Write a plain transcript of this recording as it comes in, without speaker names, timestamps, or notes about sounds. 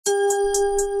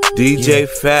DJ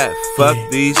Fat, fuck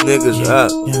these niggas up.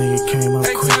 Young nigga came up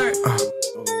quick.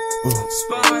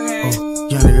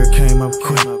 Young nigga came up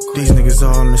quick. These niggas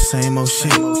all on the same old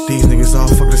shit. These niggas all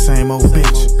fuck the same old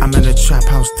bitch. I'm in the trap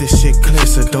house, this shit clear.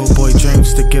 So dope boy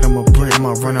dreams to get him a brick.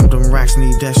 I'ma run up them racks,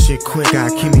 need that shit quick.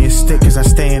 Gotta keep me a stick cause I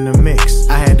stay in the mix.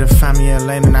 I had to find me a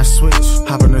lane and I switch.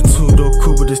 Hop in the two-door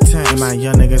coupe with this tent. And my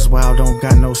young niggas wild, don't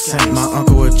got no scent. My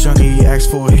uncle a junkie, he asked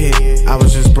for a hit. I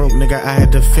was just broke, nigga, I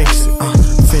had to fix it.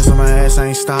 Fizz on my ass, I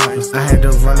ain't stopping. I had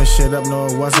to run this shit up, no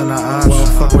it wasn't an option. Well,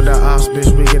 fuck with the ops,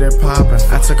 bitch, we get it poppin'.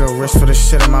 I took a risk for the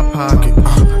shit in my pocket.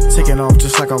 Taking off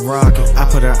just like a rocket. I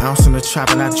put an ounce in the trap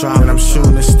and I drop it. I'm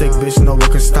shooting a stick, bitch, no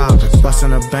one can stop it.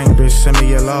 Bustin' a bank, bitch, send me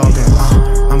your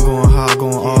login. I'm going hard,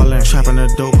 going all in. Trapping a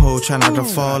dope hole, try not to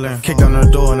fall in. Kicked on the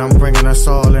door and I'm bringing us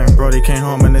all in. Brody came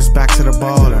home and it's back to the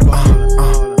ballin'.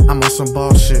 I'm on some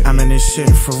ball shit. I'm in this shit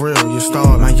for real, you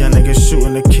stallin'. My young niggas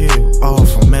shooting to kill.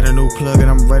 Off, met a new plug and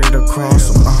I'm ready to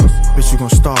cross him. Bitch, you gon'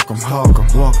 stalk him, hawk him.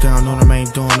 Walk down on him,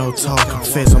 ain't doing no talking.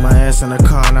 Fizz on my ass in the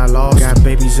car and I lost. Got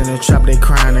babies in the trap, they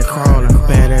crying and crawling.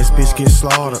 Badass bitch get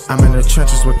slaughtered. I'm in the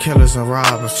trenches with killers and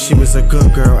robbers. She was a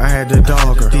good girl, I had to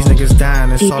dog her. These niggas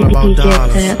dying, it's all about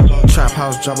dollars. Trap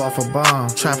house drop off a bomb.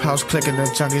 Trap house clicking, the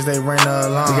junkies, they ring the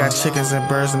alarm. We got chickens and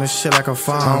birds and this shit like a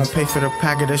farm. I don't pay for the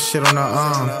packet, this shit on the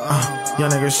arm.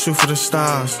 Young niggas shoot for the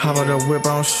stars. Hop out the whip,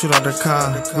 I don't shoot out the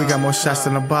car. We got more shots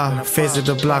than the bar. Fizz at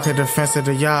the block, hit the fence at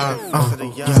the yard.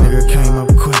 Young nigga came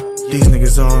up quick. These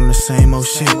niggas all on the same old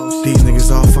shit. These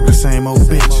niggas all fuck the same old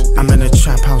bitch. I'm in the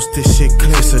trap house, this shit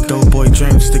clear. So dope boy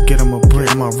dreams to get him a brick.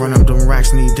 I'ma run up them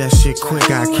racks, need that shit quick.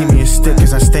 Gotta keep me a stick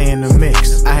cause I stay in the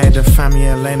mix. I had to find me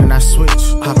a lane and I switch.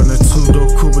 Hop in the two-door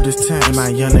coupe with this tent. And my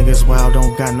young niggas wild,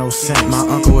 don't got no scent. My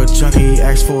uncle a junkie, he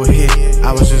asked for a hit.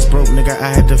 I was just broke, nigga,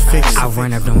 I had to fix it. I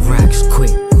run up them racks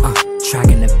quick.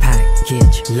 Tracking the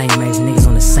package. Lame ass niggas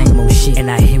on the same old shit. And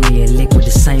I hit me a lick with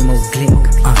the same old glick.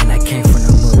 And I came from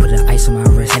the mud, put the ice on my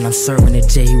wrist. And I'm serving the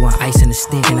J, he want ice in the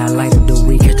stick. And I light up the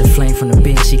weed, catch the flame from the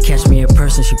bitch. She catch me in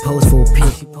person, she pose for a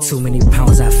pic. Too many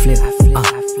pounds, I flip.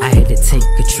 I had to take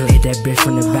a trip. Hit that bitch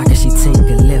from the back and she take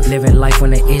a lift. Living life on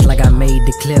the edge like I made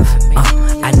the cliff.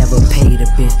 I never paid a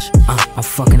bitch. I'm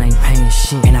fucking ain't paying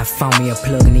shit. And I found me a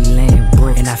plug in these land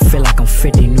bricks. And I feel like I'm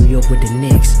 50 New York with the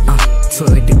Knicks.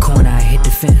 Tour at the corner, I hit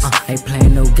the fence. Ain't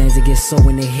playing no games to get sold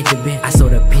when they hit the bench. I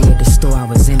sold a P at the store, I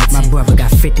was in the tent. My brother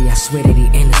got 50, I swear that he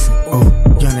innocent.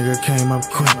 Young nigga came up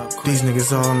quick. These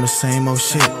niggas all on the same old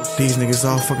shit. These niggas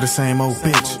all fuck the same old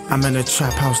bitch. I'm in the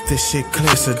trap house, this shit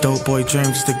clear. So dope boy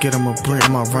dreams to get him a brick.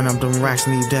 I'ma run up them racks,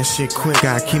 need that shit quick.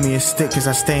 Gotta keep me a stick cause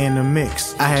I stay in the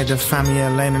mix. I had to find me a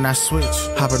lane and I switch.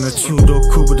 Hop in the two-door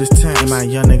coupe with this tent. And my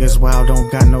young niggas wild, don't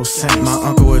got no scent. My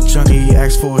uncle a junkie, he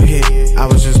asked for a hit. I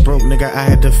was just broke, nigga, I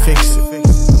had to fix it.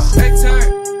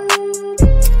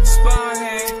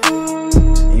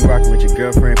 You rockin' with your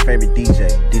girlfriend, favorite DJ,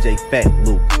 DJ Fat,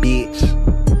 little bitch.